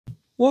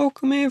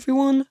Welcome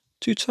everyone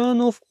to turn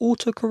off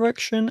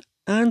autocorrection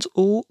and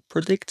all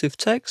predictive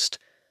text.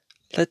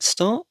 Let's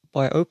start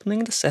by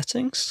opening the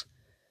settings,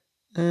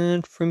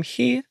 and from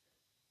here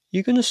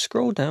you're going to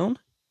scroll down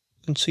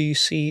until you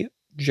see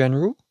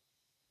general,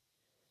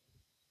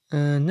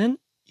 and then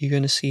you're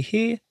going to see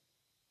here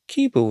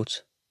keyboard.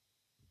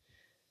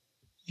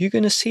 You're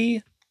going to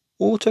see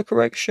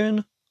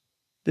autocorrection.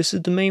 This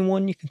is the main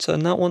one. You can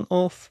turn that one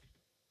off.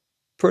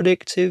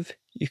 Predictive,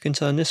 you can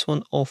turn this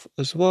one off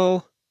as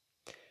well.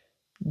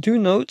 Do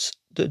note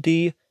that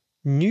the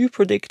new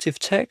predictive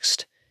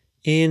text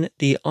in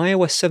the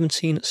iOS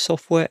 17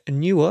 software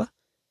and newer,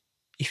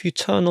 if you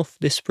turn off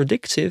this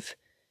predictive,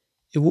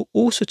 it will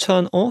also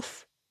turn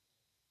off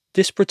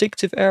this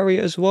predictive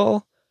area as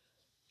well,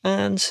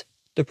 and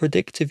the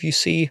predictive you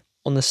see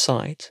on the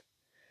side.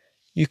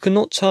 You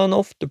cannot turn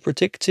off the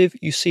predictive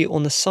you see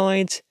on the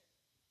side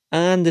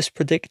and this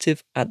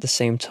predictive at the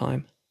same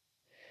time.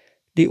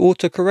 The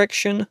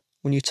autocorrection,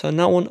 when you turn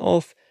that one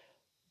off,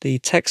 the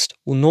text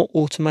will not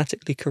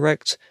automatically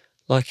correct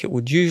like it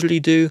would usually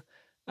do,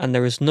 and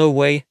there is no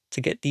way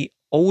to get the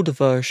older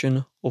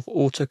version of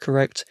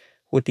AutoCorrect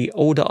with the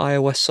older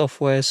iOS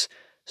softwares,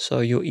 so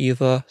you're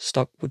either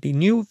stuck with the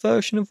new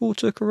version of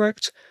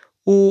AutoCorrect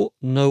or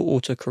no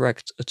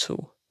AutoCorrect at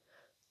all.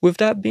 With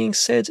that being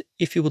said,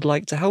 if you would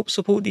like to help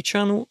support the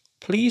channel,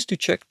 please do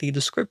check the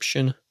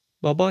description.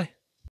 Bye bye.